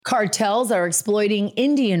Cartels are exploiting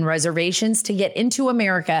Indian reservations to get into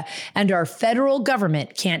America, and our federal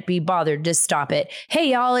government can't be bothered to stop it.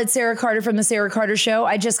 Hey, y'all, it's Sarah Carter from The Sarah Carter Show.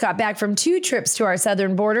 I just got back from 2 trips to our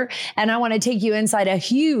southern border, and I want to take you inside a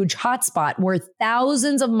huge hotspot where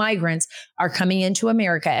thousands of migrants are coming into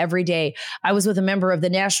America every day. I was with a member of the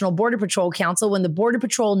National Border Patrol Council when the Border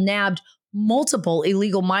Patrol nabbed multiple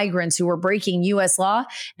illegal migrants who were breaking U.S. law,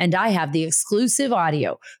 and I have the exclusive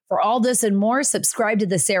audio. For all this and more, subscribe to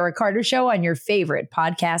The Sarah Carter Show on your favorite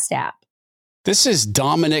podcast app. This is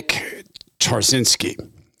Dominik Tarczynski.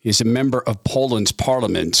 He's a member of Poland's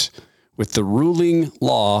parliament with the ruling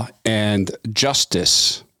Law and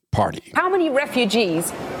Justice Party. How many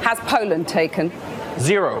refugees has Poland taken?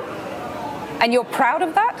 0. And you're proud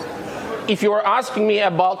of that? If you are asking me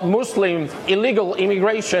about Muslims, illegal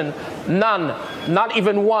immigration, none, not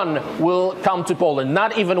even one will come to Poland.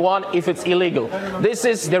 Not even one if it's illegal. This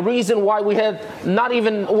is the reason why we had not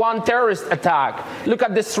even one terrorist attack. Look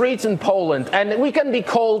at the streets in Poland. And we can be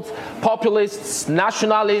called populists,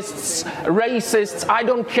 nationalists, racists. I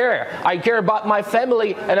don't care. I care about my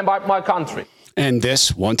family and about my country. And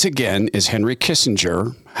this, once again, is Henry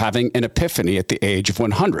Kissinger having an epiphany at the age of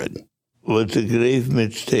 100. Was a grave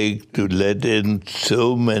mistake to let in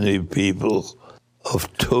so many people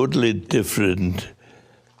of totally different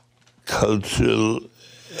cultural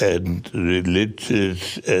and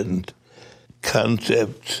religious and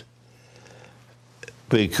concepts,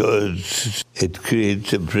 because it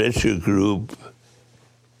creates a pressure group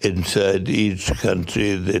inside each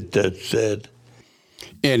country that does that.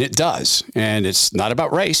 And it does. And it's not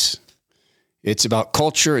about race. It's about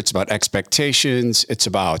culture. It's about expectations. It's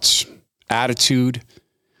about attitude.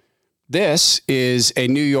 This is a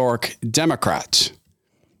New York Democrat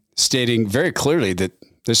stating very clearly that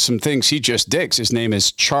there's some things he just digs. His name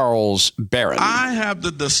is Charles Barron. I have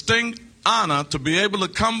the distinct honor to be able to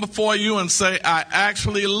come before you and say I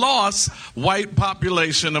actually lost white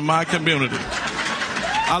population in my community.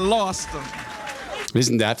 I lost them.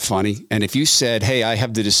 Isn't that funny? And if you said, hey, I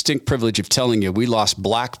have the distinct privilege of telling you we lost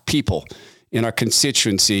black people in our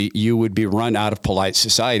constituency, you would be run out of polite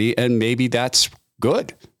society. And maybe that's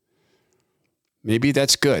good. Maybe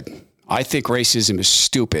that's good. I think racism is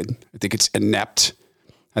stupid. I think it's inept.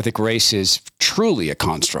 I think race is truly a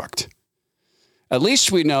construct. At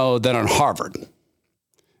least we know that on Harvard,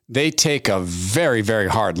 they take a very, very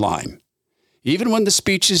hard line. Even when the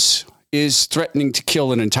speech is threatening to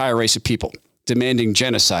kill an entire race of people, demanding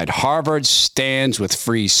genocide, Harvard stands with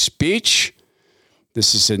free speech.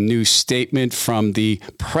 This is a new statement from the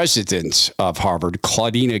president of Harvard,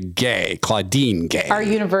 Claudine Gay. Our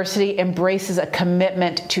university embraces a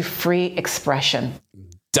commitment to free expression.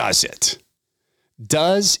 Does it?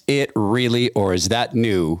 Does it really, or is that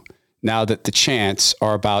new now that the chants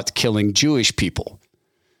are about killing Jewish people?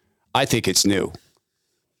 I think it's new.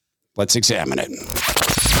 Let's examine it.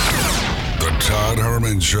 The Todd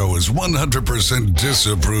Herman Show is 100%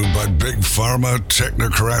 disapproved by big pharma,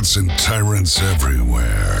 technocrats, and tyrants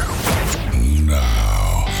everywhere.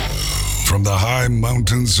 Now, from the high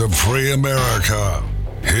mountains of free America,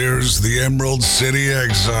 here's the Emerald City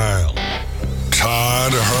exile,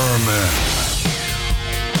 Todd Herman.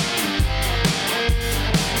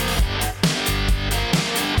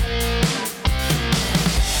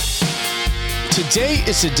 Today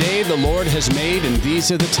is the day the Lord has made, and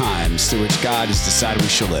these are the times through which God has decided we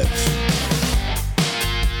shall live.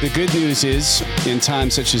 The good news is, in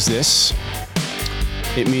times such as this,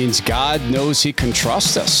 it means God knows he can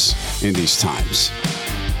trust us in these times.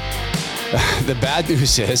 The bad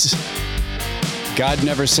news is, God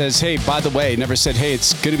never says, hey, by the way, never said, hey,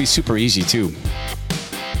 it's going to be super easy too.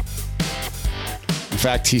 In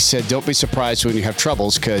fact, he said, don't be surprised when you have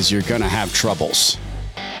troubles, because you're going to have troubles.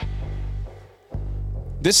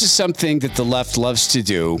 This is something that the left loves to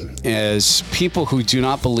do, as people who do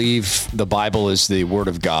not believe the Bible is the Word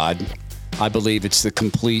of God. I believe it's the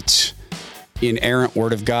complete, inerrant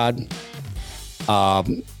Word of God.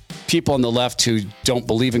 People on the left who don't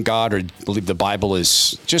believe in God or believe the Bible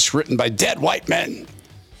is just written by dead white men,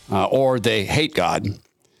 or they hate God,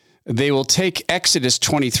 they will take Exodus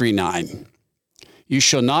 23:9. You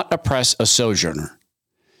shall not oppress a sojourner.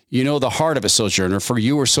 You know the heart of a sojourner, for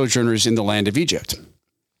you were sojourners in the land of Egypt.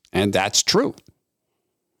 And that's true.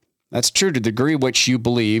 That's true to the degree which you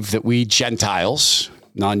believe that we Gentiles,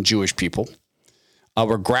 non-Jewish people,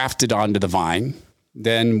 were grafted onto the vine.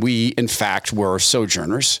 Then we, in fact, were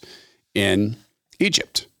sojourners in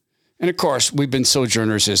Egypt. And of course, we've been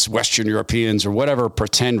sojourners as Western Europeans or whatever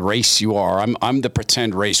pretend race you are. I'm the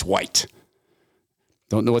pretend race white.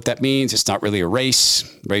 Don't know what that means. It's not really a race.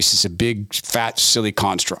 Race is a big, fat, silly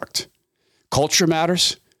construct. Culture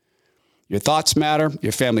matters. Your thoughts matter.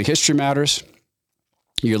 Your family history matters.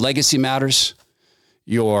 Your legacy matters.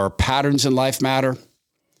 Your patterns in life matter.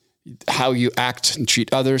 How you act and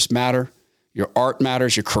treat others matter. Your art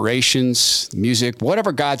matters. Your creations, music,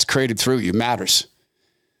 whatever God's created through you matters.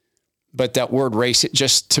 But that word race, it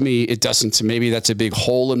just, to me, it doesn't. Maybe that's a big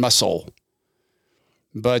hole in my soul.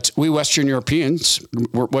 But we Western Europeans,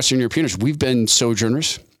 we've been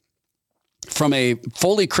sojourners. From a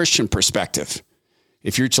fully Christian perspective,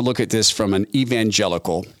 if you're to look at this from an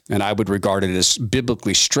evangelical, and I would regard it as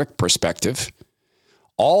biblically strict perspective,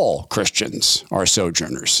 all Christians are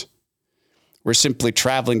sojourners. We're simply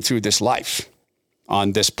traveling through this life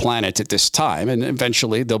on this planet at this time, and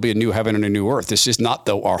eventually there'll be a new heaven and a new earth. This is not,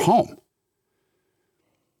 though, our home.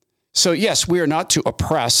 So, yes, we are not to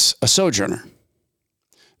oppress a sojourner,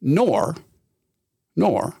 nor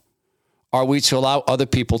are we to allow other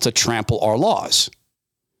people to trample our laws.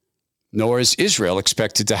 Nor is Israel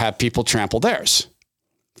expected to have people trample theirs,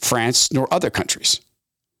 France nor other countries.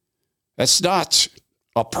 That's not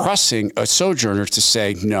oppressing a sojourner to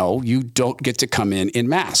say, no, you don't get to come in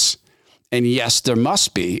mass. And yes, there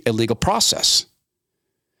must be a legal process.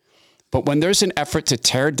 But when there's an effort to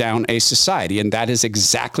tear down a society, and that is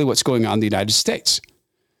exactly what's going on in the United States,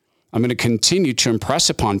 I'm going to continue to impress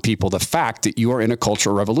upon people the fact that you are in a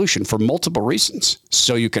cultural revolution for multiple reasons,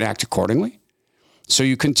 so you can act accordingly. So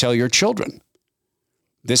you can tell your children,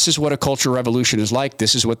 this is what a cultural revolution is like.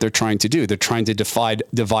 This is what they're trying to do. They're trying to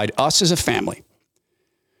divide us as a family.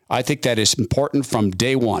 I think that is important from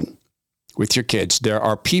day one with your kids. There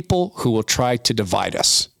are people who will try to divide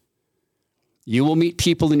us. You will meet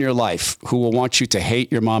people in your life who will want you to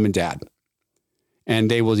hate your mom and dad. And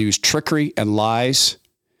they will use trickery and lies.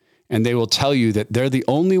 And they will tell you that they're the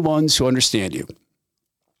only ones who understand you.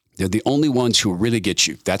 They're the only ones who really get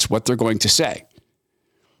you. That's what they're going to say.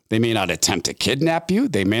 They may not attempt to kidnap you.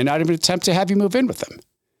 They may not even attempt to have you move in with them.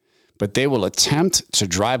 But they will attempt to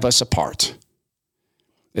drive us apart.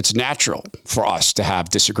 It's natural for us to have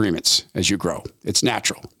disagreements as you grow. It's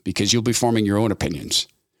natural because you'll be forming your own opinions.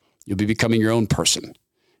 You'll be becoming your own person.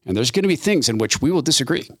 And there's going to be things in which we will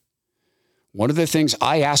disagree. One of the things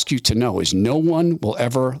I ask you to know is no one will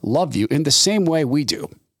ever love you in the same way we do.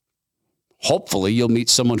 Hopefully, you'll meet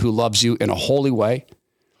someone who loves you in a holy way,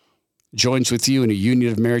 joins with you in a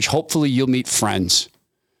union of marriage. Hopefully, you'll meet friends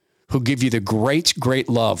who give you the great, great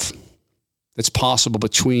love that's possible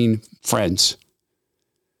between friends.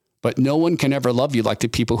 But no one can ever love you like the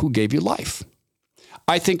people who gave you life.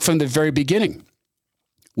 I think from the very beginning,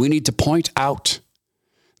 we need to point out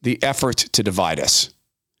the effort to divide us.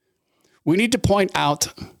 We need to point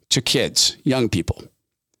out to kids, young people,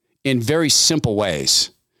 in very simple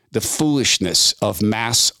ways, the foolishness of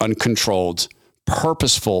mass, uncontrolled,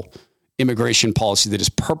 purposeful immigration policy that is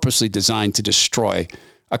purposely designed to destroy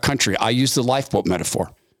a country. I use the lifeboat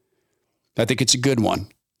metaphor. I think it's a good one.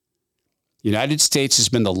 The United States has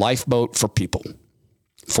been the lifeboat for people,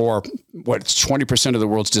 for it's 20% of the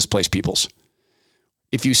world's displaced peoples.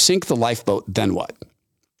 If you sink the lifeboat, then what?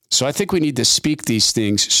 So I think we need to speak these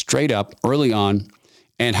things straight up early on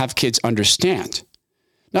and have kids understand,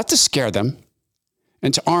 not to scare them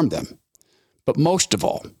and to arm them, but most of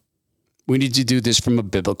all, we need to do this from a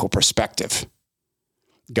biblical perspective.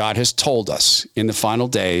 God has told us in the final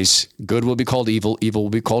days, good will be called evil, evil will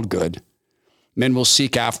be called good. Men will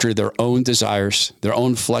seek after their own desires, their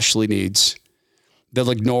own fleshly needs. They'll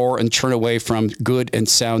ignore and turn away from good and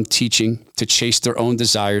sound teaching to chase their own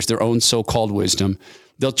desires, their own so-called wisdom.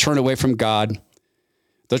 They'll turn away from God.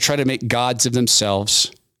 They'll try to make gods of themselves.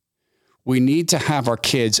 We need to have our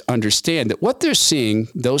kids understand that what they're seeing,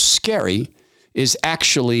 though scary, is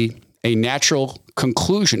actually a natural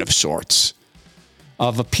conclusion of sorts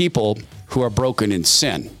of a people who are broken in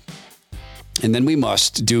sin. And then we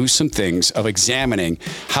must do some things of examining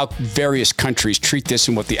how various countries treat this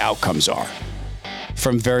and what the outcomes are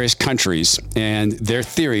from various countries and their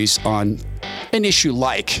theories on an issue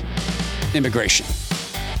like immigration.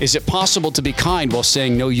 Is it possible to be kind while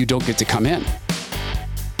saying, no, you don't get to come in?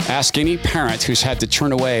 Ask any parent who's had to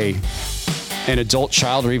turn away an adult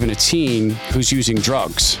child or even a teen who's using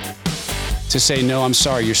drugs to say, no, I'm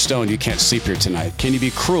sorry, you're stoned. You can't sleep here tonight. Can you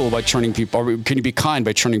be cruel by turning people, or can you be kind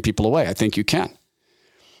by turning people away? I think you can.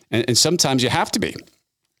 And sometimes you have to be.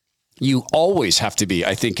 You always have to be,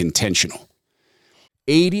 I think, intentional.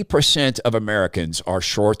 80% of Americans are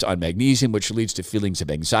short on magnesium, which leads to feelings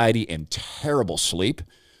of anxiety and terrible sleep.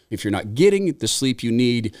 If you're not getting the sleep you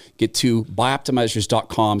need, get to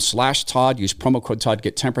bioptimizers.com/Todd. Use promo code Todd.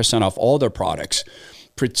 Get 10% off all their products,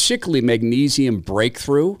 particularly Magnesium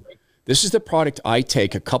Breakthrough. This is the product I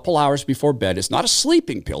take a couple hours before bed. It's not a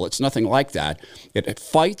sleeping pill. It's nothing like that. It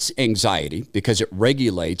fights anxiety because it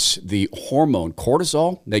regulates the hormone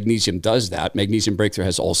cortisol. Magnesium does that. Magnesium Breakthrough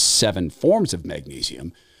has all 7 forms of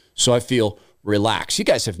magnesium. So I feel relaxed. You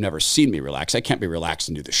guys have never seen me relax. I can't be relaxed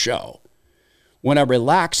and do the show. When I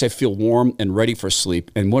relax, I feel warm and ready for sleep.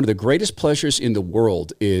 And one of the greatest pleasures in the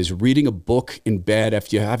world is reading a book in bed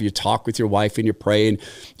after you have your talk with your wife and you pray and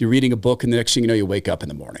you're reading a book and the next thing you know, you wake up in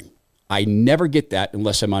the morning. I never get that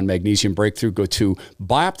unless I'm on Magnesium Breakthrough. Go to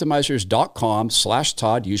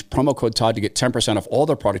bioptimizers.com/Todd. Use promo code Todd to get 10% off all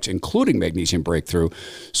their products, including Magnesium Breakthrough,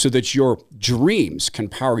 so that your dreams can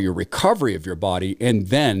power your recovery of your body, and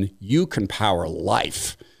then you can power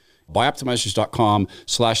life.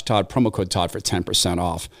 Bioptimizers.com/Todd, promo code Todd for 10%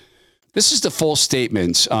 off. This is the full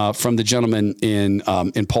statement from the gentleman in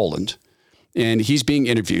Poland. And he's being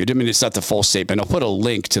interviewed. I mean, it's not the full statement. I'll put a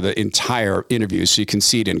link to the entire interview so you can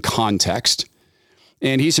see it in context.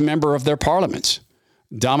 And he's a member of their parliament.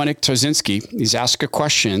 Dominic Tarczynski, he's asked a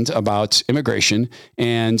question about immigration,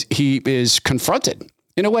 and he is confronted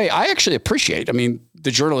in a way I actually appreciate. I mean,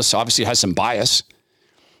 the journalist obviously has some bias,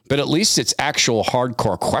 but at least it's actual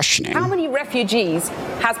hardcore questioning. How many refugees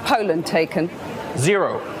has Poland taken?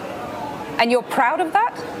 0. And you're proud of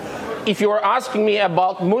that? If you are asking me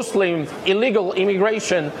about Muslim illegal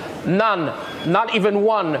immigration, none, not even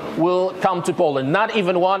one, will come to Poland. Not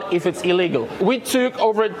even one if it's illegal. We took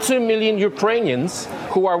over 2 million Ukrainians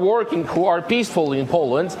who are working, who are peaceful in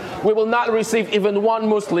Poland. We will not receive even one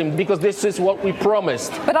Muslim because this is what we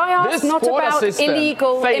promised. But I asked not about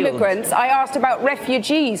illegal immigrants. I asked about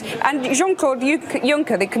refugees. And Jean-Claude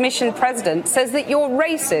Juncker, the Commission President, says that you're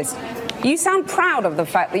racist. You sound proud of the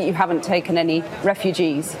fact that you haven't taken any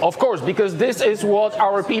refugees. Of course, because this is what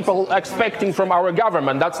our people are expecting from our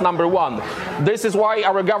government. That's number one. This is why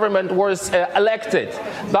our government was elected.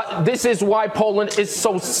 But this is why Poland is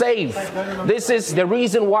so safe. This is the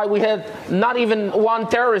reason why we had not even one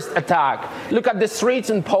terrorist attack. Look at the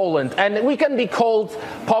streets in Poland. And we can be called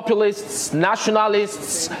populists,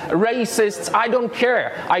 nationalists, racists. I don't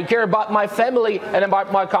care. I care about my family and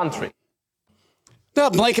about my country. The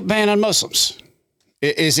blanket ban on Muslims.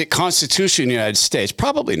 Is it constitutional in the United States?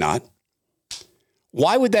 Probably not.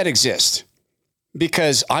 Why would that exist?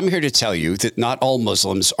 Because I'm here to tell you that not all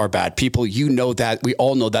Muslims are bad people. You know that. We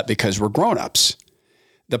all know that because we're grown-ups.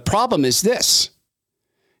 The problem is this,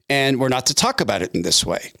 and we're not to talk about it in this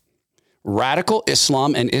way. Radical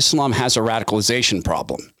Islam, and Islam has a radicalization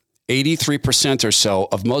problem. 83% or so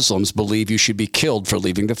of Muslims believe you should be killed for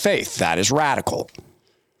leaving the faith. That is radical.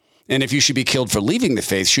 And if you should be killed for leaving the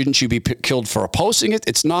faith, shouldn't you be killed for opposing it?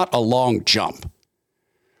 It's not a long jump.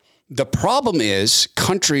 The problem is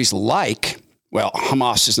countries like, well,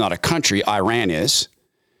 Hamas is not a country, Iran is.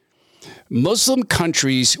 Muslim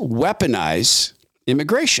countries weaponize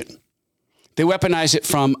immigration. They weaponize it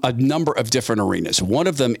from a number of different arenas. One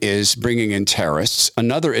of them is bringing in terrorists.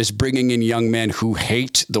 Another is bringing in young men who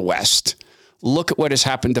hate the West. Look at what has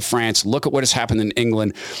happened to France. Look at what has happened in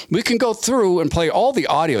England. We can go through and play all the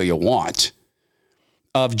audio you want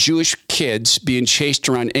of Jewish kids being chased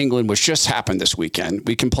around England, which just happened this weekend.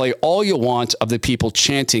 We can play all you want of the people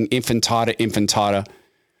chanting infantada, infantada,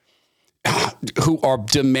 who are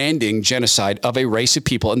demanding genocide of a race of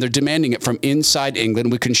people, and they're demanding it from inside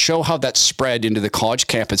England. We can show how that spread into the college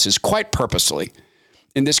campuses quite purposely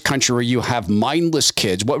in this country where you have mindless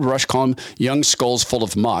kids, what would Rush call them, young skulls full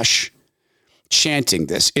of mush, chanting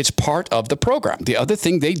this. It's part of the program. The other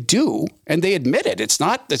thing they do, and they admit it, it's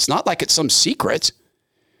not like it's some secret,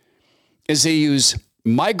 is they use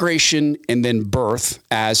migration and then birth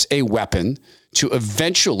as a weapon to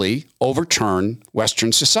eventually overturn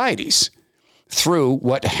Western societies through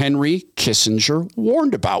what Henry Kissinger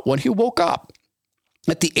warned about when he woke up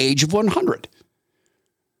at the age of 100.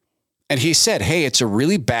 And he said, hey, it's a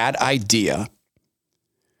really bad idea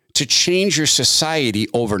to change your society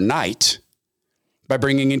overnight by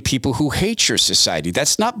bringing in people who hate your society.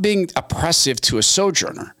 That's not being oppressive to a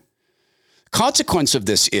sojourner. Consequence of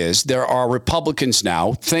this is there are Republicans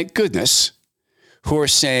now, thank goodness, who are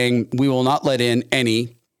saying we will not let in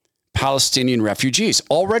any Palestinian refugees.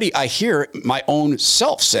 Already I hear my own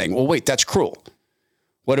self saying, well, wait, that's cruel.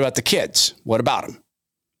 What about the kids? What about them?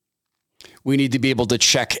 We need to be able to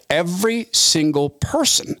check every single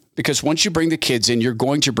person, because once you bring the kids in, you're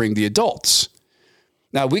going to bring the adults.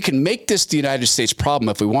 Now, we can make this the United States problem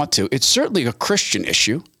if we want to. It's certainly a Christian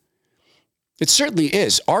issue. It certainly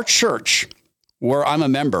is. Our church, where I'm a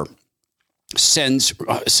member, sends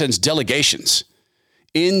delegations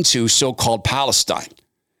into so-called Palestine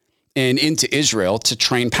and into Israel to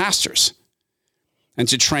train pastors. and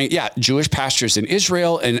to train, Jewish pastors in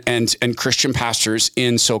Israel and Christian pastors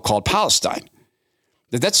in so-called Palestine.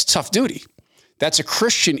 That's a tough duty. That's a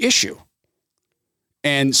Christian issue.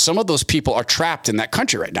 And some of those people are trapped in that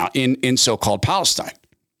country right now in so-called Palestine.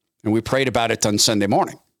 And we prayed about it on Sunday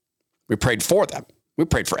morning. We prayed for them. We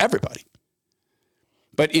prayed for everybody.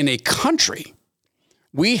 But in a country,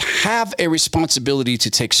 we have a responsibility to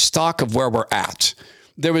take stock of where we're at.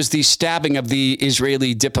 There was the stabbing of the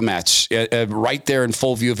Israeli diplomats right there in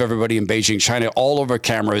full view of everybody in Beijing, China, all over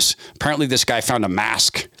cameras. Apparently, this guy found a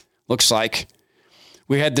mask, looks like.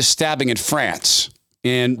 We had the stabbing in France.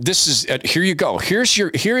 And this is, here you go. Here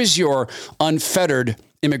is your unfettered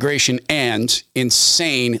immigration and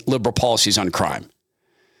insane liberal policies on crime.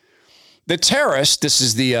 The terrorist, this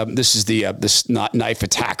is the knife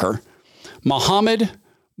attacker, Mohammed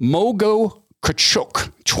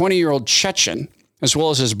Mogokachuk, 20-year-old Chechen, as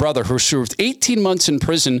well as his brother, who served 18 months in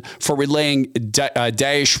prison for relaying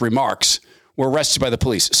Daesh remarks, were arrested by the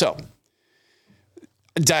police. So,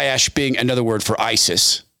 Daesh being another word for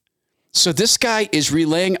ISIS. So this guy is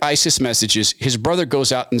relaying ISIS messages. His brother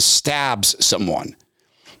goes out and stabs someone.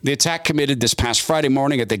 The attack committed this past Friday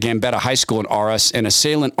morning at the Gambetta High School in Aras. An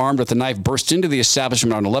assailant armed with a knife burst into the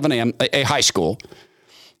establishment around 11 a.m., a high school.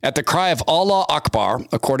 At the cry of Allah Akbar,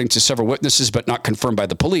 according to several witnesses, but not confirmed by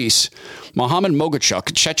the police, Mohammed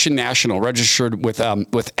Mogokachuk, Chechen national registered with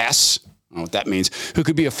S, I don't know what that means, who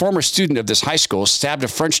could be a former student of this high school, stabbed a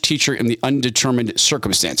French teacher in the undetermined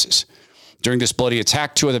circumstances. During this bloody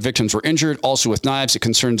attack, 2 other victims were injured, also with knives. It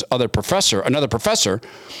concerns another professor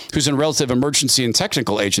who's in relative emergency and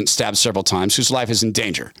technical agent, stabbed several times, whose life is in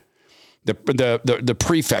danger. The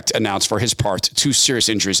prefect announced for his part 2 serious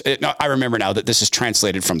injuries. I remember now that this is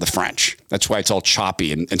translated from the French. That's why it's all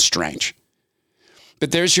choppy and strange.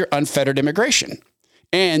 But there's your unfettered immigration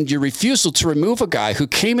and your refusal to remove a guy who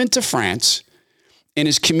came into France and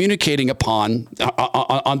is communicating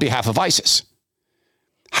on behalf of ISIS.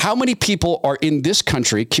 How many people are in this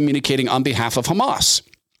country communicating on behalf of Hamas?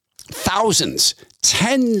 Thousands,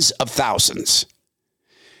 tens of thousands.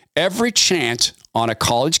 Every chant on a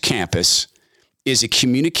college campus is a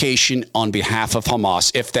communication on behalf of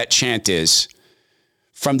Hamas. If that chant is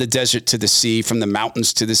from the desert to the sea, from the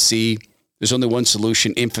mountains to the sea, there's only one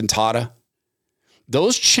solution, infantada.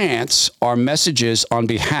 Those chants are messages on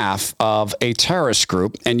behalf of a terrorist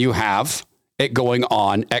group, and you have it going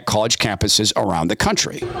on at college campuses around the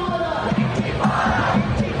country.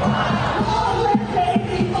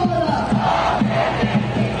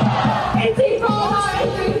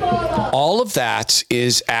 All of that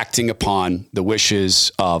is acting upon the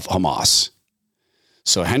wishes of Hamas.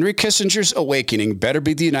 So Henry Kissinger's awakening better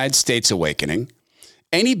be the United States awakening.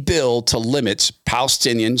 Any bill to limit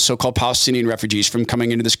so-called Palestinian refugees from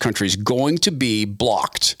coming into this country is going to be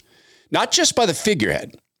blocked, not just by the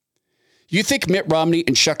figurehead. You think Mitt Romney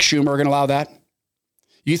and Chuck Schumer are going to allow that?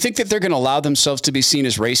 You think that they're going to allow themselves to be seen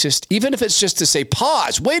as racist, even if it's just to say,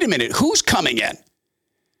 pause, wait a minute, who's coming in?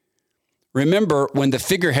 Remember when the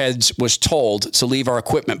figureheads was told to leave our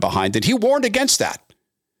equipment behind, that he warned against that.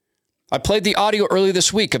 I played the audio earlier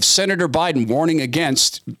this week of Senator Biden warning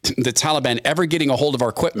against the Taliban ever getting a hold of our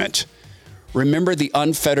equipment. Remember the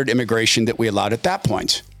unfettered immigration that we allowed at that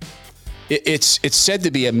point. It's said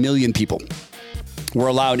to be 1 million people were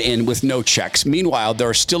allowed in with no checks. Meanwhile, there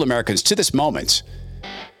are still Americans to this moment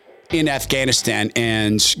in Afghanistan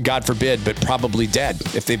and, God forbid, but probably dead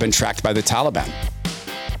if they've been tracked by the Taliban.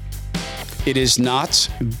 It is not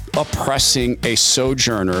oppressing a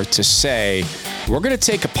sojourner to say, we're going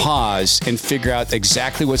to take a pause and figure out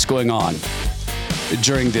exactly what's going on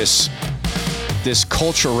during this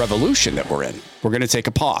cultural revolution that we're in. We're going to take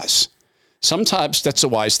a pause. Sometimes that's a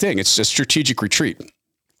wise thing. It's a strategic retreat.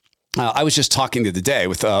 I was just talking the other day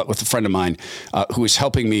with a friend of mine who was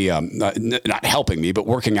helping me, not helping me, but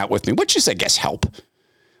working out with me, which is, I guess, helping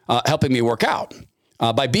me work out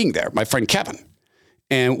by being there, my friend Kevin.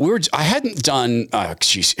 And I hadn't done,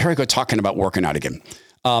 here I go talking about working out again.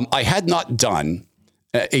 I had not done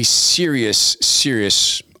a serious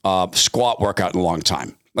squat workout in a long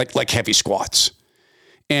time, like heavy squats.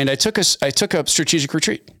 And I took a strategic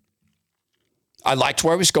retreat. I liked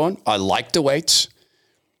where I was going. I liked the weights.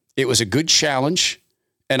 It was a good challenge,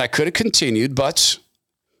 and I could have continued, but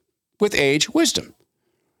with age, wisdom.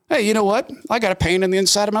 Hey, you know what? I got a pain on the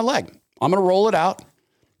inside of my leg. I'm going to roll it out.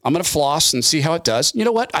 I'm going to floss and see how it does. You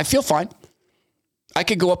know what? I feel fine. I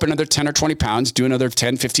could go up another 10 or 20 pounds, do another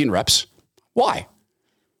 10, 15 reps. Why?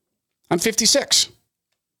 I'm 56.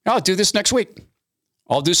 I'll do this next week.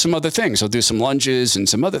 I'll do some other things. I'll do some lunges and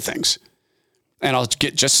some other things. And I'll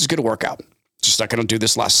get just as good a workout. Just like I don't do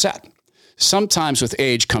this last set. Sometimes with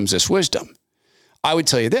age comes this wisdom. I would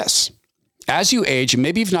tell you this. As you age, and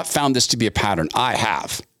maybe you've not found this to be a pattern, I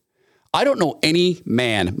have. I don't know any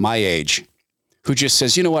man my age who just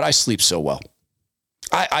says, you know what, I sleep so well.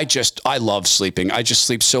 I love sleeping. I just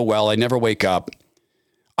sleep so well. I never wake up.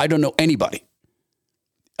 I don't know anybody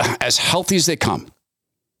as healthy as they come.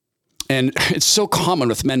 And it's so common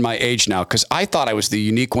with men my age now, because I thought I was the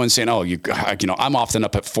unique one saying, oh, I'm often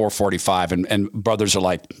up at 4:45 and brothers are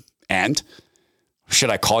like, and should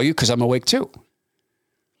I call you? Because I'm awake too.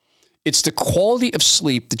 It's the quality of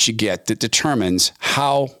sleep that you get that determines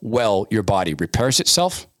how well your body repairs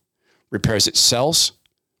itself, repairs its cells,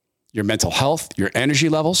 your mental health, your energy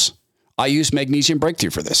levels. I use Magnesium Breakthrough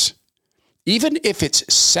for this. Even if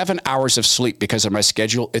it's 7 hours of sleep because of my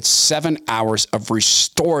schedule, it's 7 hours of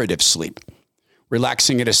restorative sleep,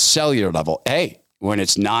 relaxing at a cellular level. Hey, when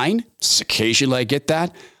it's 9, occasionally I get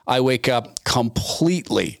that, I wake up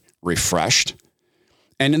completely refreshed.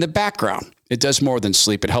 And in the background, it does more than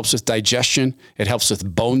sleep. It helps with digestion. It helps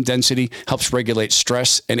with bone density, helps regulate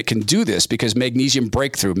stress. And it can do this because Magnesium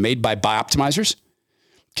Breakthrough, made by Bioptimizers,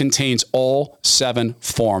 contains all 7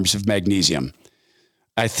 forms of magnesium.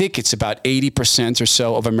 I think it's about 80% or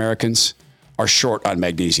so of Americans are short on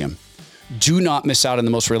magnesium. Do not miss out on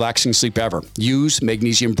the most relaxing sleep ever. Use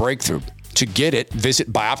Magnesium Breakthrough. To get it,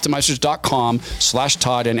 visit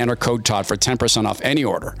bioptimizers.com/Todd and enter code Todd for 10% off any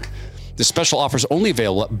order. The special offer is only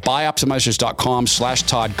available at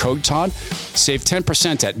bioptimizers.com/Todd, code Todd. Save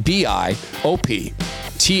 10% at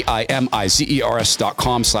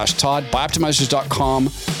bioptimizers.com/Todd,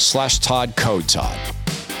 bioptimizers.com/Todd, code Todd.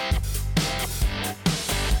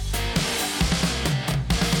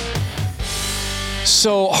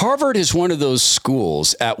 So Harvard is one of those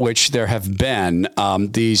schools at which there have been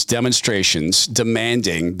these demonstrations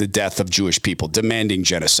demanding the death of Jewish people, demanding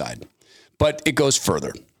genocide. But it goes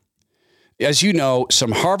further. As you know,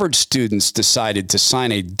 some Harvard students decided to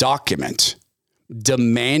sign a document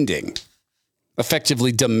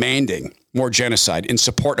effectively demanding more genocide in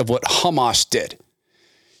support of what Hamas did.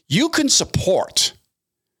 You can support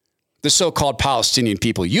the so-called Palestinian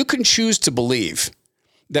people. You can choose to believe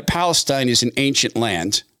that Palestine is an ancient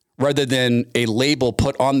land rather than a label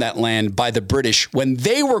put on that land by the British when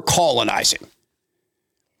they were colonizing.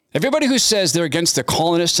 Everybody who says they're against the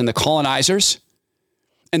colonists and the colonizers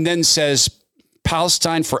and then says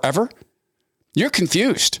Palestine forever, you're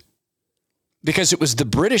confused, because it was the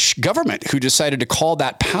British government who decided to call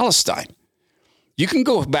that Palestine. You can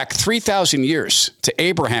go back 3,000 years to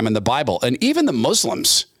Abraham in the Bible, and even the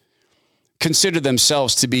Muslims consider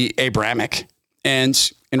themselves to be Abrahamic, and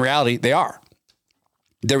in reality, they are.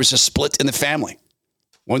 There was a split in the family.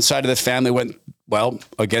 One side of the family went,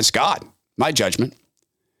 against God, my judgment.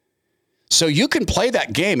 So you can play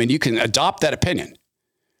that game and you can adopt that opinion.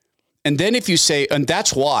 And then if you say, and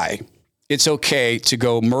that's why it's okay to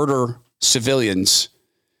go murder civilians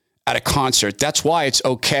at a concert, that's why it's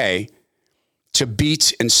okay to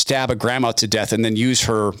beat and stab a grandma to death and then use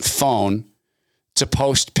her phone to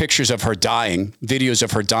post pictures of her dying, videos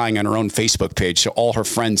of her dying on her own Facebook page so all her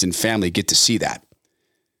friends and family get to see that.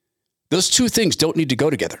 Those two things don't need to go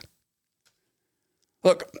together.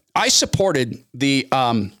 Look, I supported the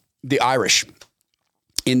Irish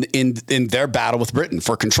in their battle with Britain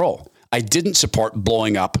for control. I didn't support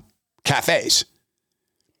blowing up cafes.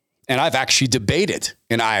 And I've actually debated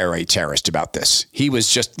an IRA terrorist about this. He was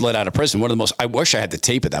just let out of prison. I wish I had the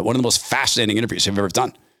tape of that. One of the most fascinating interviews I've ever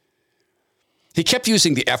done. He kept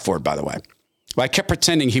using the F word, by the way. I kept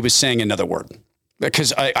pretending he was saying another word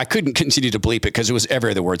because I couldn't continue to bleep it because it was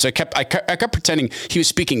every other word. So I kept pretending he was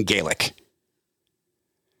speaking Gaelic.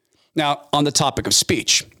 Now, on the topic of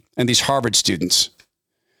speech and these Harvard students,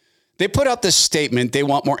 they put out this statement. They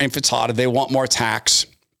want more intifada. They want more attacks.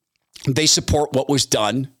 They support what was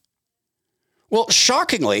done. Well,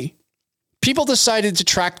 shockingly, people decided to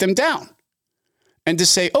track them down and to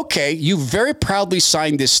say, okay, you very proudly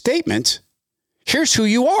signed this statement. Here's who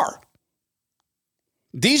you are.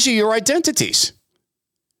 These are your identities.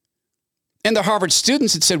 And the Harvard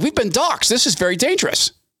students had said, we've been doxxed. This is very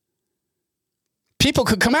dangerous. People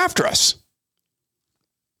could come after us.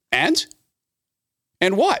 And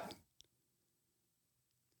what?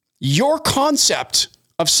 Your concept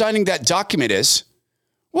of signing that document is,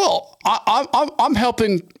 well, I'm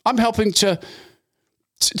helping to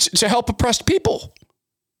help oppressed people.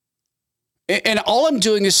 And all I'm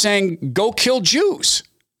doing is saying, go kill Jews.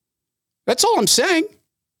 That's all I'm saying.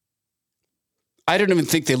 I don't even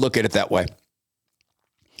think they look at it that way.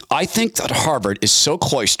 I think that Harvard is so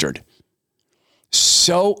cloistered,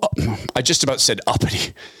 I just about said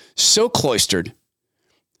uppity, so cloistered,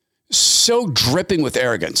 so dripping with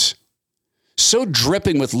arrogance, so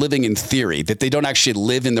dripping with living in theory that they don't actually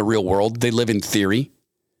live in the real world. They live in theory.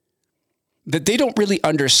 That they don't really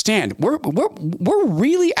understand. We're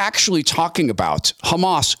really actually talking about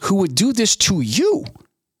Hamas, who would do this to you.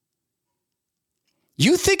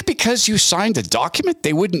 You think because you signed a document,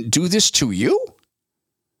 they wouldn't do this to you?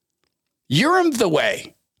 You're in the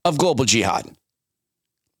way of global jihad.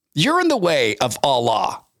 You're in the way of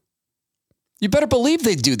Allah. You better believe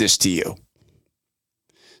they'd do this to you.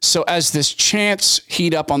 So as this chants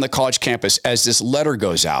heat up on the college campus, as this letter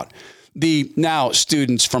goes out, the now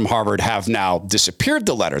students from Harvard have now disappeared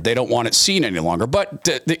the letter. They don't want it seen any longer, but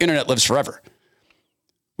the internet lives forever.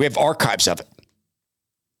 We have archives of it.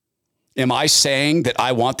 Am I saying that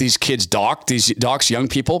I want these kids docked, these young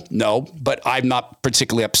people? No, but I'm not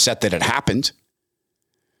particularly upset that it happened.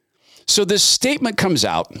 So this statement comes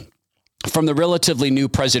out from the relatively new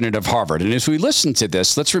president of Harvard. And as we listen to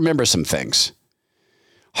this, let's remember some things.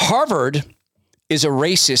 Harvard is a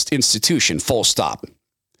racist institution, full stop.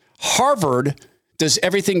 Harvard does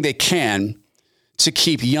everything they can to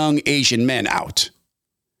keep young Asian men out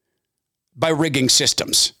by rigging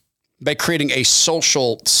systems, by creating a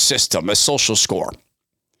social system, a social score,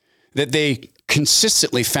 that they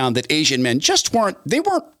consistently found that Asian men just weren't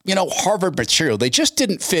Harvard material. They just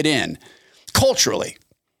didn't fit in culturally.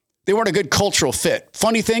 They weren't a good cultural fit.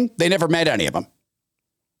 Funny thing, they never met any of them.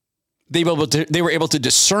 They were able to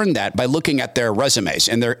discern that by looking at their resumes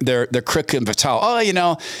and their curriculum vitae.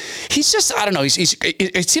 Oh, he's just, I don't know.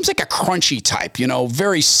 It seems like a crunchy type,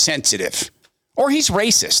 very sensitive. Or he's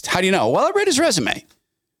racist. How do you know? Well, I read his resume.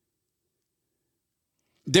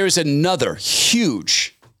 There's another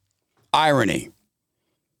huge irony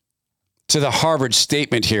to the Harvard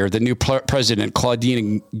statement here, the new president,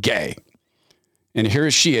 Claudine Gay. And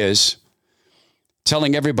here she is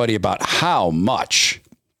telling everybody about how much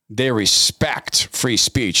they respect free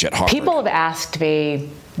speech at Harvard. People have asked me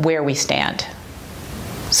where we stand.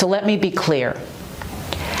 So let me be clear.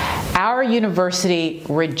 Our university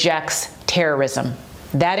rejects terrorism.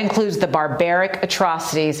 That includes the barbaric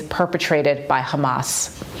atrocities perpetrated by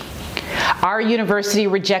Hamas. Our university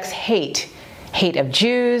rejects hate of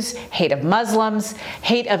Jews, hate of Muslims,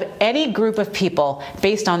 hate of any group of people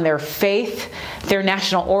based on their faith, their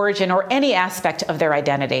national origin, or any aspect of their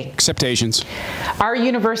identity. Except Asians. Our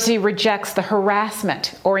university rejects the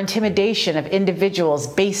harassment or intimidation of individuals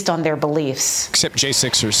based on their beliefs. Except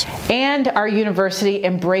J6ers. And our university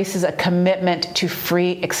embraces a commitment to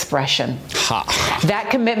free expression. That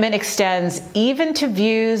commitment extends even to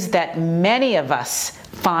views that many of us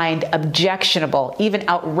find objectionable, even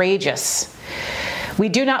outrageous. We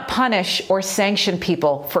do not punish or sanction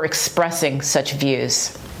people for expressing such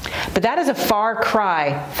views. But that is a far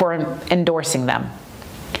cry for endorsing them.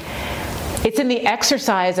 It's in the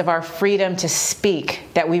exercise of our freedom to speak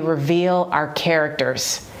that we reveal our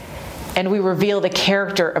characters, and we reveal the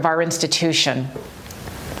character of our institution.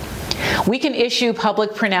 We can issue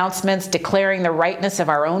public pronouncements declaring the rightness of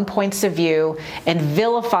our own points of view and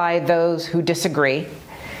vilify those who disagree.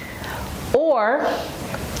 Or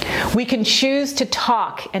we can choose to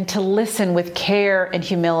talk and to listen with care and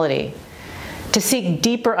humility, to seek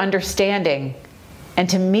deeper understanding, and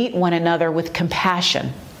to meet one another with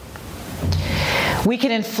compassion. We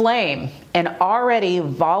can inflame an already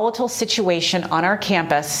volatile situation on our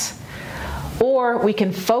campus, or we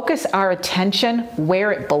can focus our attention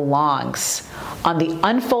where it belongs, on the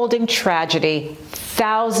unfolding tragedy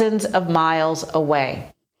thousands of miles away.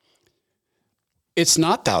 It's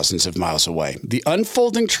not thousands of miles away. The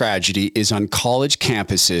unfolding tragedy is on college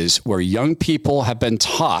campuses where young people have been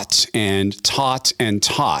taught that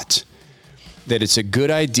it's a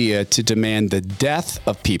good idea to demand the death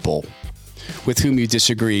of people with whom you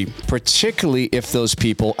disagree, particularly if those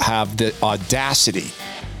people have the audacity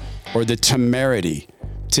or the temerity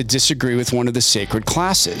to disagree with one of the sacred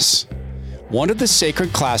classes. One of the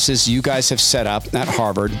sacred classes you guys have set up at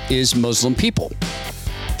Harvard is Muslim people.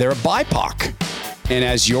 They're a BIPOC. And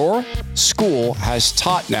as your school has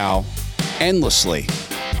taught now endlessly,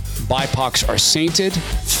 BIPOCs are sainted,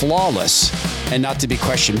 flawless, and not to be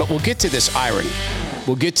questioned. But we'll get to this irony.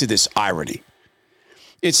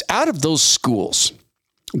 It's out of those schools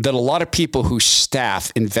that a lot of people who staff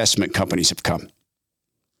investment companies have come.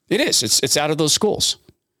 It is. It's out of those schools.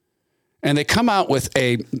 And they come out with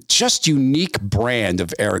a just unique brand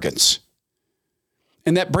of arrogance.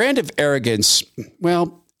 And that brand of arrogance,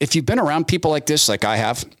 well, if you've been around people like this, like I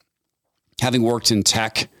have, having worked in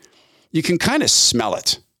tech, you can kind of smell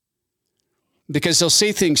it. Because they'll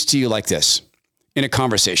say things to you like this in a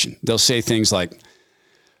conversation. They'll say things like,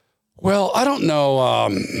 well, I don't know.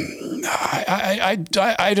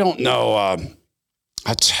 I don't know.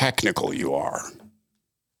 How technical you are.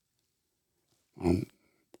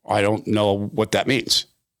 I don't know what that means.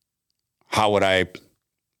 How would I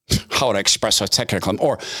express how technical I'm?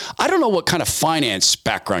 Or I don't know what kind of finance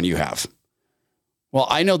background you have. Well,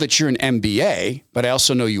 I know that you're an MBA, but I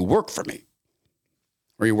also know you work for me,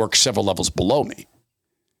 or you work several levels below me.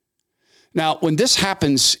 Now, when this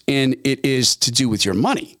happens and it is to do with your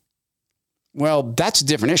money, well, that's a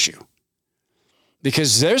different issue.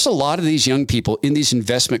 Because there's a lot of these young people in these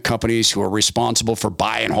investment companies who are responsible for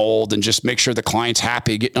buy and hold and just make sure the client's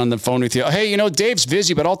happy, getting on the phone with you. Hey, Dave's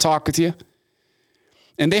busy, but I'll talk with you.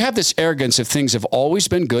 And they have this arrogance of things have always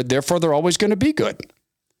been good, therefore they're always going to be good.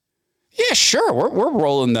 Yeah, sure. We're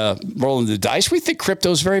rolling the dice. We think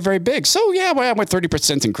crypto is very, very big. So yeah, we're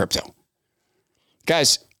 30% in crypto.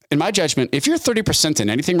 Guys, in my judgment, if you're 30%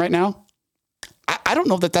 in anything right now, I don't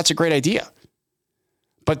know that that's a great idea.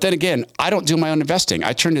 But then again, I don't do my own investing.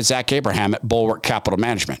 I turn to Zach Abraham at Bulwark Capital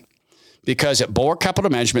Management. Because at Bulwark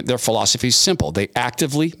Capital Management, their philosophy is simple. They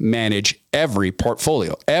actively manage every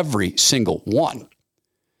portfolio, every single one.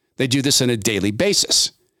 They do this on a daily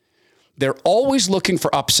basis. They're always looking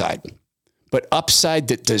for upside, but upside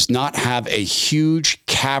that does not have a huge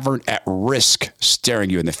cavern at risk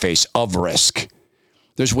staring you in the face of risk.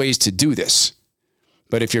 There's ways to do this.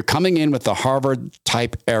 But if you're coming in with the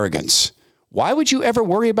Harvard-type arrogance, why would you ever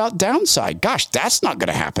worry about downside? Gosh, that's not going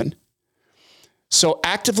to happen. So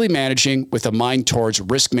actively managing with a mind towards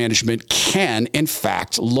risk management can, in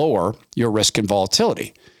fact, lower your risk and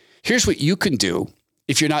volatility. Here's what you can do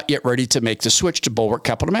if you're not yet ready to make the switch to Bulwark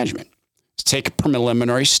Capital Management. Take a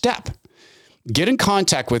preliminary step. Get in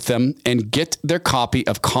contact with them and get their copy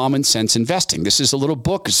of Common Sense Investing. This is a little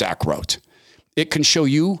book Zach wrote. It can show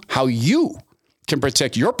you how you can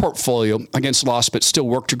protect your portfolio against loss, but still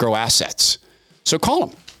work to grow assets. So call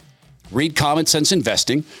them. Read Common Sense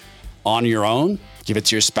Investing on your own. Give it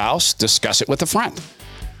to your spouse. Discuss it with a friend.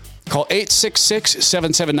 Call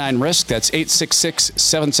 866-779-RISK. That's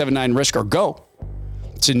 866-779-RISK, or go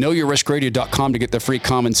to knowyourriskradio.com to get the free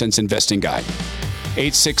Common Sense Investing Guide.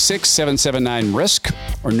 866-779-RISK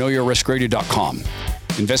or knowyourriskradio.com.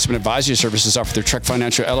 Investment advisory services offered through Trek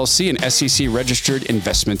Financial LLC, an SEC-registered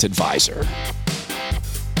investment advisor.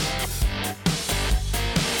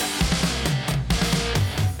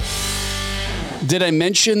 Did I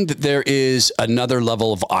mention that there is another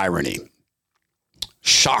level of irony,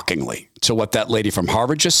 shockingly, to what that lady from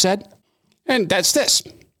Harvard just said? And that's this.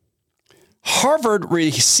 Harvard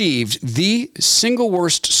received the single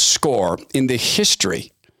worst score in the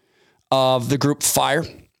history of the group FIRE,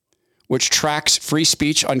 which tracks free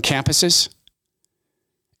speech on campuses.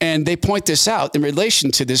 And they point this out in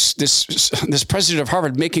relation to this president of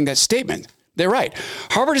Harvard making that statement. They're right.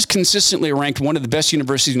 Harvard is consistently ranked one of the best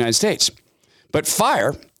universities in the United States. But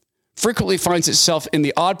FIRE frequently finds itself in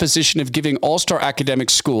the odd position of giving all-star academic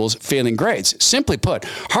schools failing grades. Simply put,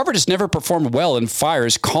 Harvard has never performed well in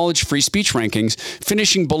FIRE's college free speech rankings,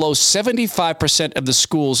 finishing below 75% of the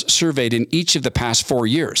schools surveyed in each of the past 4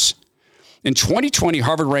 years. In 2020,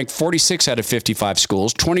 Harvard ranked 46 out of 55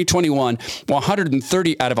 schools. 2021,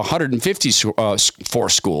 130 out of 154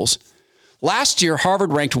 schools. Last year,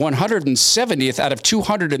 Harvard ranked 170th out of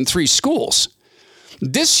 203 schools.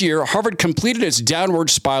 This year, Harvard completed its downward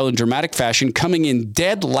spiral in dramatic fashion, coming in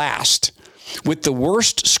dead last with the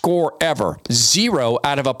worst score ever, 0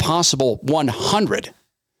 out of a possible 100.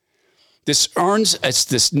 This earns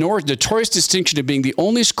this notorious distinction of being the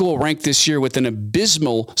only school ranked this year with an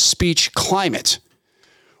abysmal speech climate.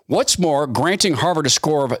 What's more, granting Harvard a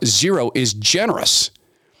score of 0 is generous.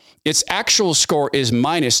 Its actual score is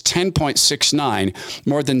minus 10.69,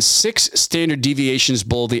 more than 6 standard deviations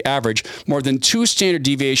below the average, more than 2 standard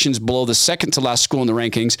deviations below the second to last school in the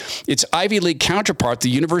rankings. Its Ivy League counterpart,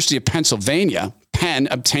 the University of Pennsylvania, Penn,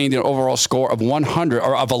 obtained an overall score of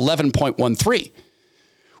 11.13,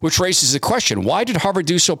 which raises the question, why did Harvard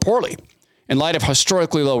do so poorly? In light of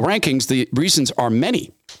historically low rankings, the reasons are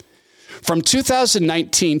many. From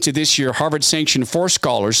 2019 to this year, Harvard sanctioned 4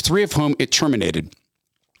 scholars, 3 of whom it terminated.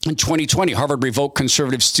 In 2020, Harvard revoked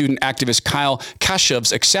conservative student activist Kyle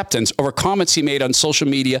Kashev's acceptance over comments he made on social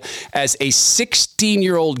media as a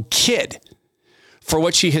 16-year-old kid, for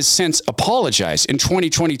which he has since apologized. In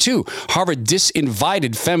 2022, Harvard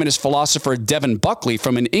disinvited feminist philosopher Devin Buckley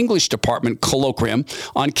from an English department colloquium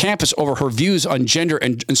on campus over her views on gender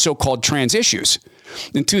and so-called trans issues.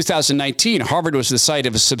 In 2019, Harvard was the site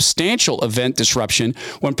of a substantial event disruption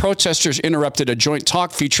when protesters interrupted a joint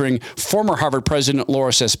talk featuring former Harvard President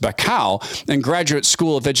Loris S. Bacow and Graduate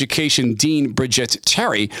School of Education Dean Bridget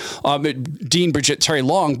Terry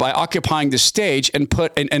Long by occupying the stage and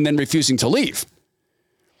then refusing to leave.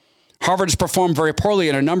 Harvard has performed very poorly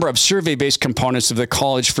in a number of survey-based components of the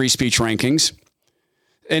college free speech rankings.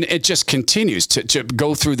 And it just continues to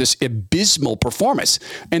go through this abysmal performance.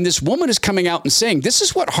 And this woman is coming out and saying, this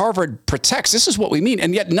is what Harvard protects. This is what we mean.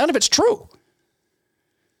 And yet none of it's true.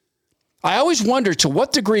 I always wonder to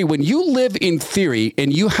what degree when you live in theory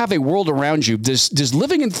and you have a world around you, does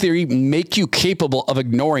living in theory make you capable of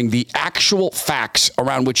ignoring the actual facts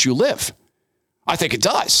around which you live? I think it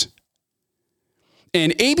does.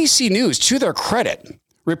 And ABC News, to their credit,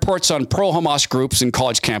 reports on pro-Hamas groups in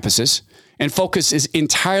college campuses and focuses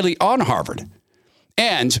entirely on Harvard.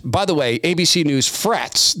 And, by the way, ABC News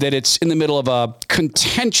frets that it's in the middle of a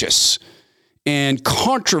contentious and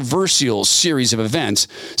controversial series of events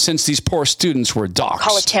since these poor students were doxxed.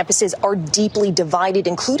 College campuses are deeply divided,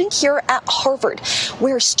 including here at Harvard,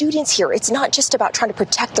 where students here, it's not just about trying to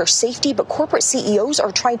protect their safety, but corporate CEOs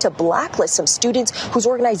are trying to blacklist some students whose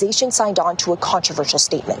organization signed on to a controversial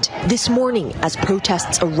statement. This morning, as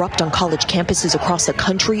protests erupt on college campuses across the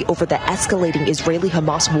country over the escalating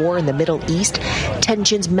Israeli-Hamas war in the Middle East,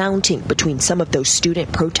 tensions mounting between some of those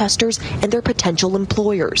student protesters and their potential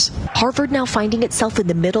employers. Harvard now finding itself in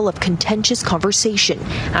the middle of contentious conversation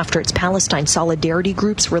after its Palestine solidarity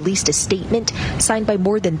groups released a statement signed by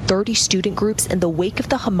more than 30 student groups in the wake of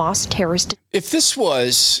the Hamas terrorist. If this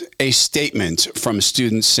was a statement from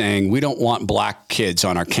students saying we don't want black kids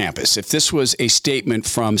on our campus, if this was a statement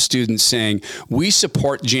from students saying we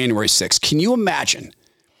support January 6th, can you imagine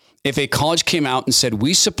if a college came out and said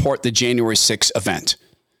we support the January 6th event?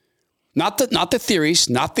 Not the theories,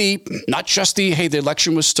 not just the, hey, the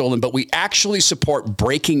election was stolen, but we actually support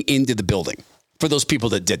breaking into the building for those people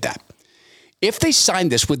that did that. If they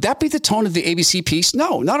signed this, would that be the tone of the ABC piece?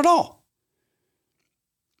 No, not at all.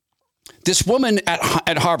 This woman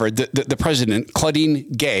at Harvard, the president,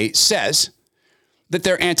 Claudine Gay, says that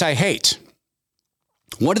they're anti-hate.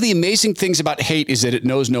 One of the amazing things about hate is that it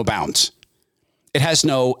knows no bounds. It has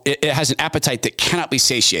an appetite that cannot be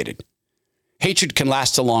satiated. Hatred can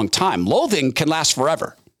last a long time. Loathing can last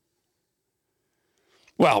forever.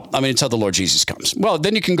 Well, I mean, until the Lord Jesus comes. Well,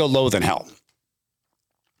 then you can go loathe in hell.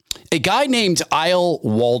 A guy named Isle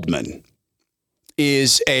Waldman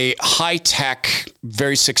is a high-tech,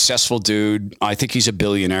 very successful dude. I think he's a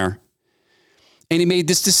billionaire. And he made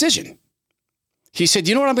this decision. He said,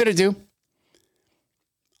 you know what I'm going to do?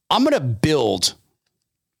 I'm going to build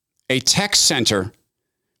a tech center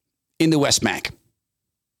in the West Bank,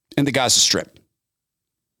 in the Gaza Strip.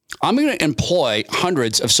 I'm going to employ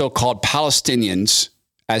hundreds of so-called Palestinians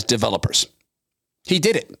as developers. He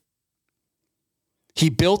did it. He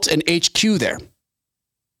built an HQ there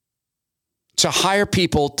to hire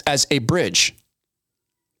people as a bridge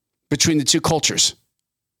between the two cultures.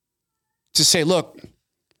 To say, look,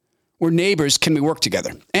 we're neighbors, can we work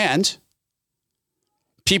together? And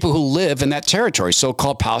people who live in that territory,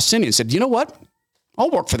 so-called Palestinians, said, you know what?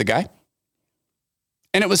 I'll work for the guy.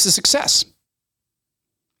 And it was a success.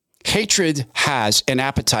 Hatred has an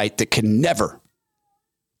appetite that can never,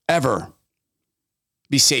 ever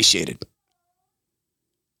be satiated.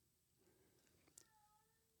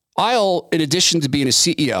 Isle, in addition to being a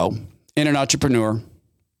CEO and an entrepreneur,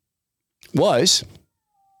 was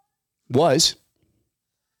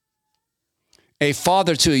a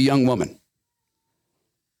father to a young woman.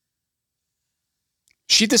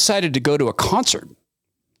 She decided to go to a concert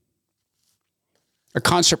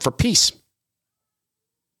for peace.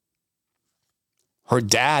 Her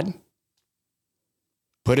dad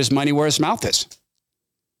put his money where his mouth is.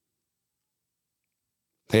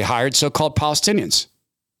 They hired so-called Palestinians.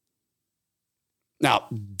 Now,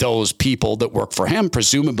 those people that work for him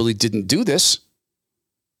presumably didn't do this,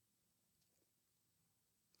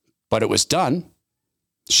 but it was done.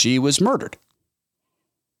 She was murdered.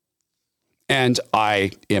 And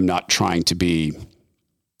I am not trying to be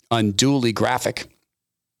unduly graphic,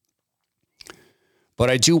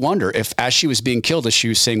 but I do wonder if, as she was being killed, as she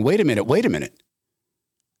was saying, wait a minute.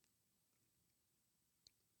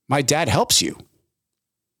 My dad helps you.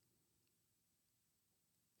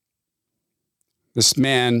 This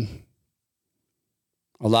man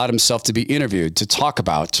allowed himself to be interviewed to talk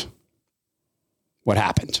about what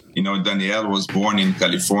happened. You know, Danielle was born in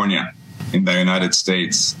California in the United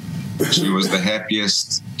States. She was the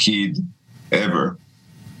happiest kid ever.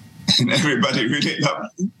 And everybody really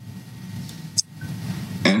loved her.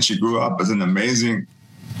 And she grew up as an amazing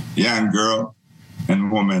young girl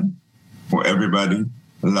and woman who everybody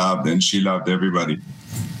loved, and she loved everybody.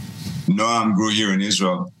 Noam grew here in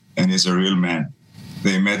Israel and is a real man.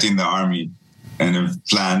 They met in the army and have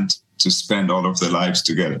planned to spend all of their lives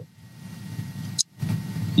together.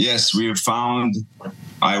 Yes,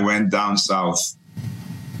 I went down south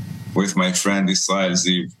with my friend Israel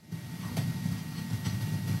Ziv.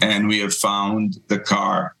 And we have found the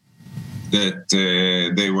car that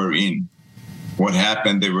they were in. What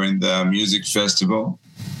happened, they were in the music festival,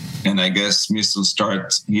 and I guess missiles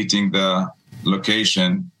start hitting the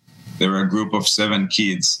location. There were a group of 7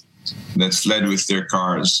 kids that fled with their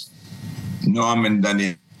cars. Noam and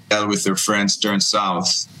Daniel with their friends turned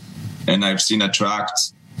south, and I've seen a truck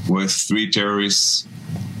with 3 terrorists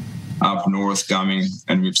up north coming,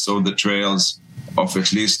 and we've saw the trails of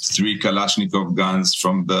at least 3 Kalashnikov guns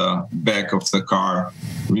from the back of the car,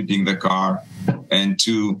 ripping the car, and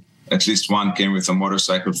 2, at least 1 came with a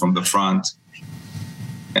motorcycle from the front.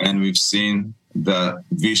 And we've seen the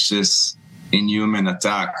vicious, inhuman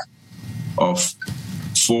attack of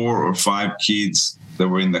 4 or 5 kids that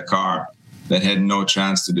were in the car that had no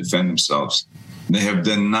chance to defend themselves. They have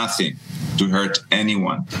done nothing to hurt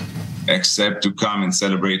anyone except to come and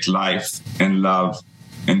celebrate life and love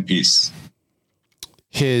and peace.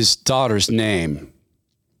 His daughter's name,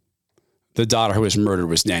 the daughter who was murdered,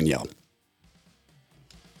 was Danielle.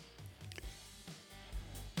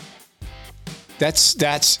 This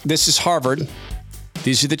is Harvard.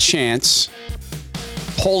 These are the chants.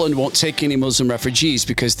 Poland won't take any Muslim refugees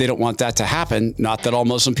because they don't want that to happen. Not that all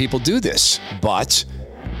Muslim people do this, but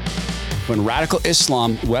when radical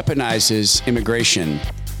Islam weaponizes immigration,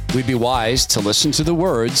 we'd be wise to listen to the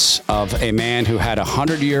words of a man who had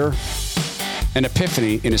 100-year an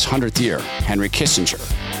epiphany in his 100th year, Henry Kissinger.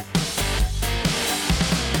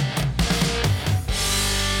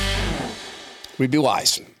 We'd be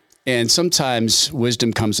wise. And sometimes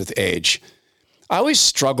wisdom comes with age. I always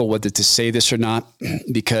struggle whether to say this or not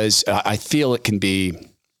because I feel it can be,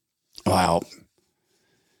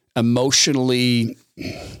 emotionally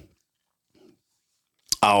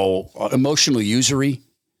usury.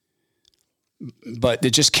 But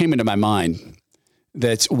it just came into my mind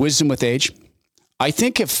that wisdom with age. I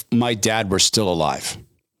think if my dad were still alive,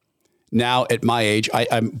 now at my age,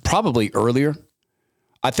 I'm probably earlier,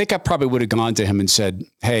 I think I probably would have gone to him and said,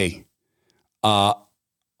 hey, I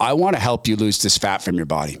want to help you lose this fat from your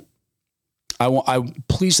body.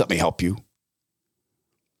 Please let me help you.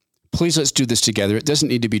 Please let's do this together. It doesn't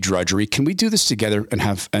need to be drudgery. Can we do this together and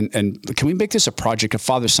can we make this a project, a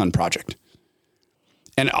father-son project?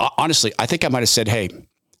 And honestly, I think I might have said, hey,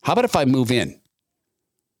 how about if I move in?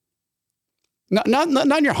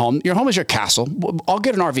 Not your home. Your home is your castle. I'll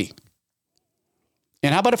get an RV.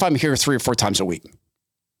 And how about if I'm here 3 or 4 times a week?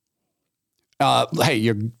 Hey,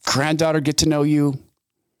 your granddaughter get to know you.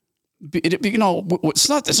 It's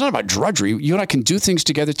not about drudgery. You and I can do things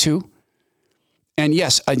together too. And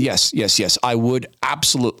yes, I would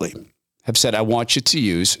absolutely have said, I want you to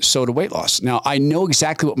use soda weight loss. Now, I know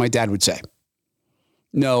exactly what my dad would say.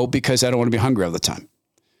 No, because I don't want to be hungry all the time.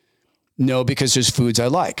 No, because there's foods I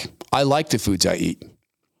like. I like the foods I eat.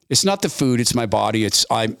 It's not the food, it's my body.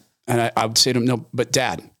 I would say to him, no, but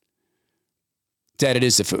Dad, it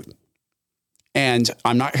is the food. And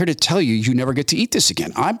I'm not here to tell you, you never get to eat this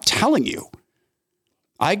again. I'm telling you,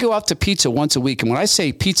 I go out to pizza once a week. And when I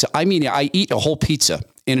say pizza, I mean, I eat a whole pizza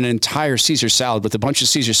in an entire Caesar salad with a bunch of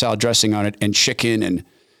Caesar salad dressing on it and chicken.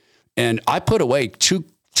 And I put away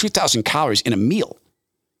 2,000 calories in a meal.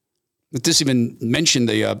 It doesn't even mention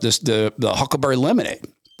the Huckleberry lemonade,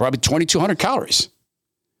 probably 2,200 calories.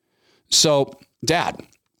 So, Dad,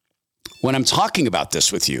 when I'm talking about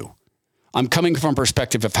this with you, I'm coming from a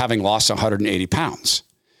perspective of having lost 180 pounds.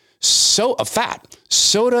 So of fat.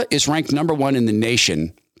 Soda is ranked number 1 in the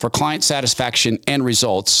nation for client satisfaction and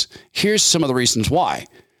results. Here's some of the reasons why.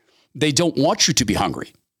 They don't want you to be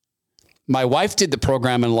hungry. My wife did the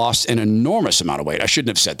program and lost an enormous amount of weight. I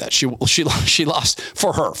shouldn't have said that. She lost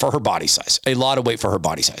for her body size, a lot of weight for her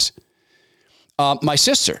body size. My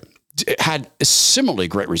sister had similarly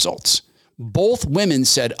great results. Both women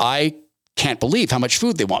said, I can't believe how much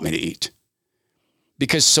food they want me to eat.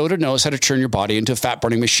 Because soda knows how to turn your body into a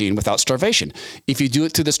fat-burning machine without starvation. If you do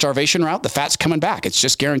it through the starvation route, the fat's coming back. It's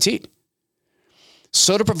just guaranteed.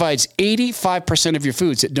 Soda provides 85% of your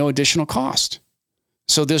foods at no additional cost.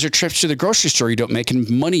 So those are trips to the grocery store you don't make and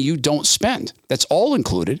money you don't spend. That's all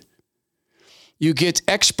included. You get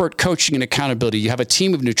expert coaching and accountability. You have a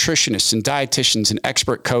team of nutritionists and dietitians and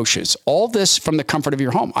expert coaches. All this from the comfort of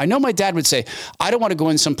your home. I know my dad would say, I don't want to go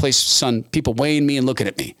in someplace, son, people weighing me and looking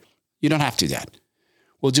at me. You don't have to, Dad.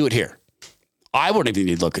 We'll do it here. I wouldn't even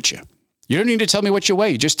need to look at you. You don't need to tell me what you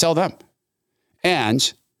weigh. You just tell them.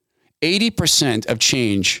 And 80% of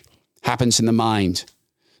change happens in the mind.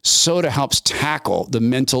 Soda helps tackle the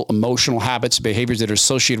mental, emotional habits, behaviors that are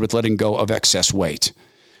associated with letting go of excess weight.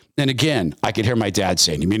 And again, I could hear my dad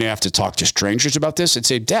saying, you mean I have to talk to strangers about this? I'd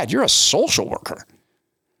say, Dad, you're a social worker.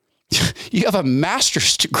 You have a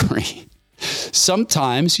master's degree.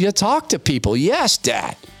 Sometimes you talk to people. Yes,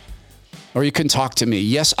 Dad. Or you can talk to me.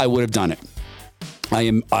 Yes, I would have done it.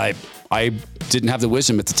 I didn't have the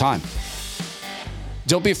wisdom at the time.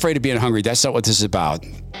 Don't be afraid of being hungry. That's not what this is about.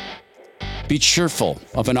 Be cheerful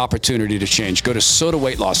of an opportunity to change. Go to SOTA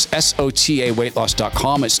Weight Loss, SOTA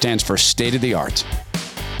weightloss.com. It stands for state of the art.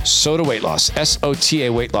 SOTA Weight Loss, SOTA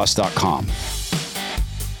weightloss.com.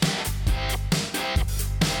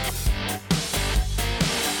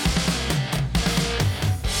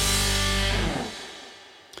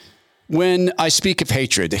 When I speak of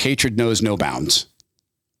hatred, the hatred knows no bounds.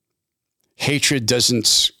 Hatred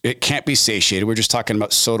it can't be satiated. We're just talking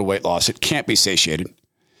about SOTA Weight Loss. It can't be satiated.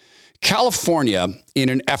 California, in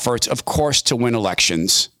an effort, of course, to win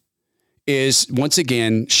elections, is once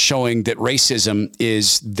again showing that racism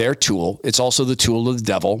is their tool. It's also the tool of the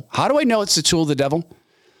devil. How do I know it's the tool of the devil?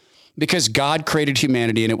 Because God created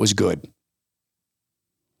humanity and it was good.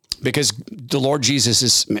 Because the Lord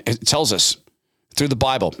Jesus tells us through the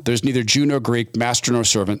Bible, there's neither Jew nor Greek, master nor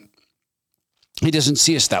servant. He doesn't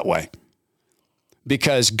see us that way.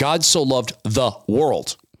 Because God so loved the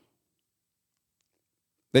world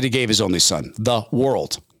that he gave his only son, the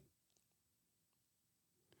world.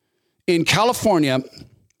 In California,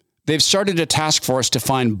 they've started a task force to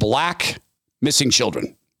find black missing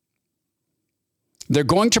children. They're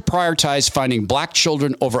going to prioritize finding black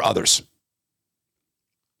children over others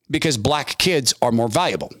because black kids are more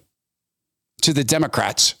valuable to the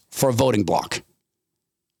Democrats for a voting bloc.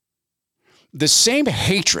 The same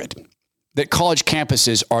hatred that college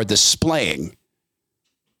campuses are displaying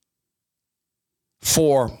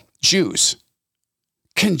for Jews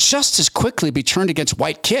can just as quickly be turned against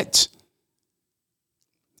white kids.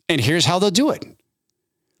 And here's how they'll do it.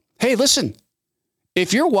 Hey, listen,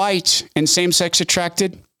 if you're white and same-sex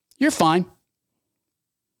attracted, you're fine.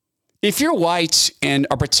 If you're white and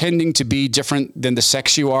are pretending to be different than the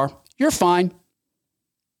sex you are, you're fine.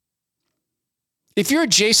 If you're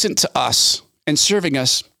adjacent to us and serving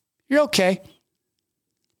us, you're okay.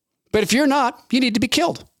 But if you're not, you need to be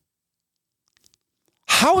killed.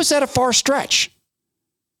 How is that a far stretch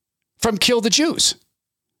from kill the Jews?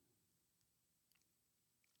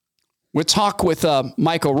 We'll talk with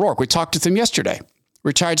Mike O'Rourke. We talked with him yesterday,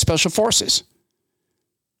 retired Special Forces.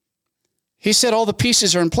 He said all the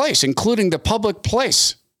pieces are in place, including the public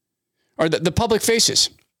place, or the public faces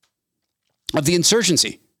of the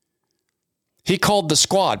insurgency. He called the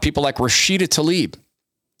squad people like Rashida Tlaib,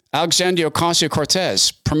 Alexandria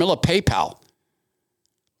Ocasio-Cortez, Pramila Patel.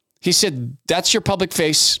 He said, that's your public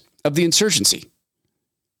face of the insurgency.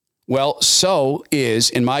 Well, so is,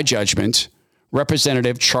 in my judgment,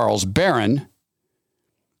 Representative Charles Barron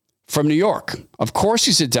from New York. Of course,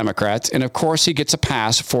 he's a Democrat, and of course, he gets a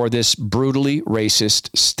pass for this brutally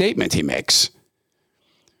racist statement he makes,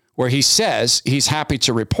 where he says he's happy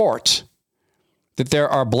to report that there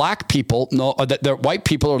are black people, that white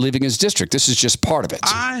people are leaving his district. This is just part of it.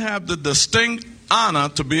 I have the distinct honor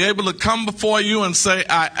to be able to come before you and say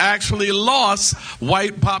I actually lost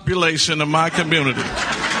white population in my community.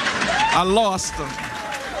 I lost them.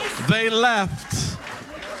 They left.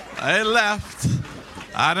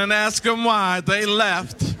 I didn't ask them why. They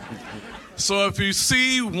left. So if you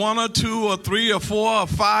see 1 or 2 or 3 or 4 or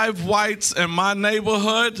 5 whites in my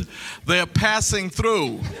neighborhood, they're passing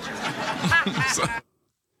through.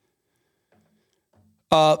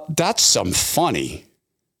 That's some funny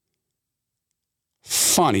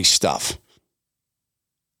stuff.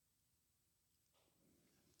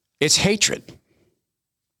 It's hatred.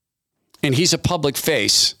 And he's a public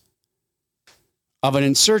face of an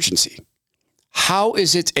insurgency. How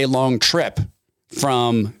is it a long trip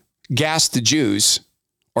from gas the Jews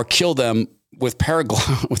or kill them with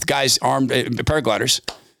guys armed paragliders,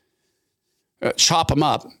 chop them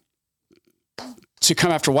up to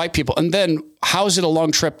come after white people? And then how is it a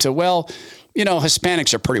long trip to,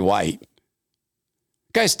 Hispanics are pretty white?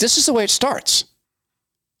 Guys, this is the way it starts.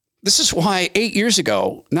 This is why 9 years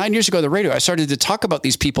ago, on the radio, I started to talk about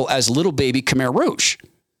these people as little baby Khmer Rouge.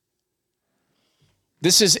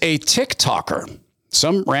 This is a TikToker.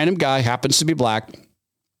 Some random guy happens to be black.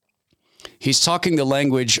 He's talking the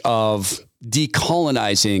language of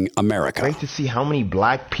decolonizing America. Great to see how many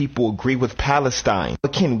black people agree with Palestine.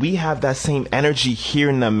 But can we have that same energy here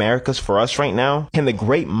in the Americas for us right now? Can the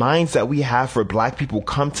great minds that we have for black people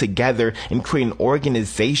come together and create an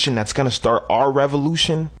organization that's going to start our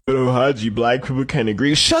revolution? Oh, Haji, black people can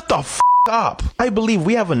agree. Shut the f*** up. I believe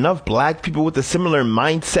we have enough black people with a similar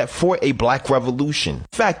mindset for a black revolution. In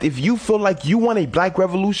fact, if you feel like you want a black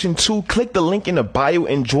revolution too, click the link in the bio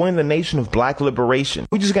and join the Nation of Black Liberation.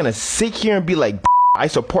 We're just gonna sit here and be like, I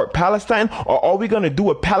support Palestine, or are we going to do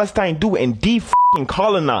what Palestine do and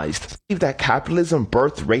de-colonized? If that capitalism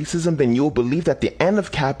birthed racism, then you'll believe that the end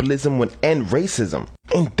of capitalism would end racism.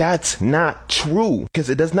 And that's not true, because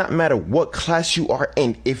it does not matter what class you are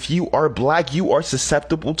in. If you are black, you are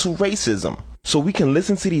susceptible to racism. So we can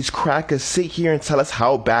listen to these crackers sit here and tell us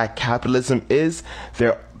how bad capitalism is.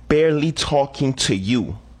 They're barely talking to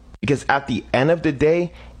you. Because at the end of the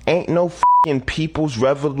day, ain't no people's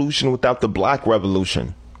revolution without the black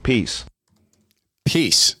revolution. Peace.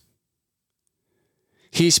 Peace.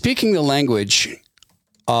 He's speaking the language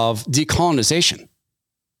of decolonization.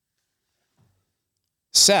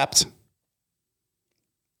 Except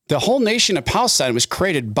the whole nation of Palestine was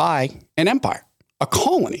created by an empire, a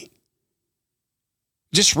colony.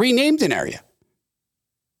 Just renamed an area.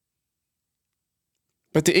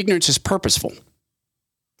 But the ignorance is purposeful,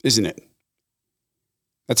 isn't it?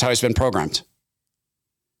 That's how he's been programmed.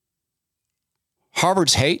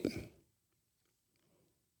 Harvard's hate,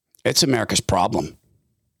 it's America's problem.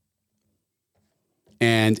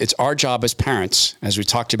 And it's our job as parents, as we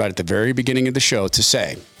talked about at the very beginning of the show, to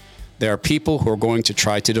say there are people who are going to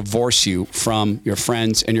try to divorce you from your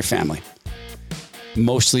friends and your family.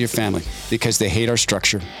 Mostly your family, because they hate our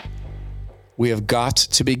structure. We have got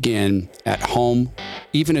to begin at home,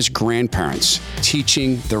 even as grandparents,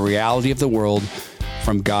 teaching the reality of the world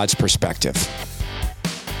from God's perspective.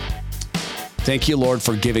 Thank you, Lord,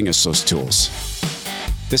 for giving us those tools.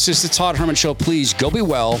 This is the Todd Herman Show. Please go be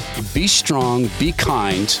well, be strong, be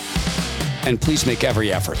kind, and please make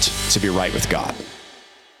every effort to be right with God.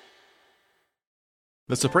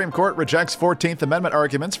 The Supreme Court rejects 14th Amendment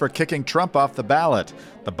arguments for kicking Trump off the ballot.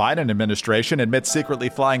 The Biden administration admits secretly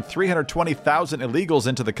flying 320,000 illegals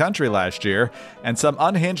into the country last year, and some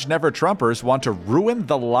unhinged never-Trumpers want to ruin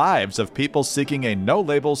the lives of people seeking a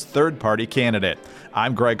no-labels third-party candidate.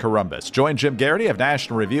 I'm Greg Corombos. Join Jim Garrity of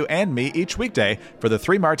National Review and me each weekday for the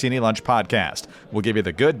 3 Martini Lunch podcast. We'll give you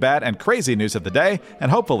the good, bad, and crazy news of the day,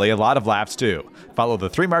 and hopefully a lot of laughs too. Follow the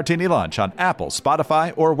 3 Martini Lunch on Apple,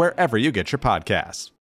 Spotify, or wherever you get your podcasts.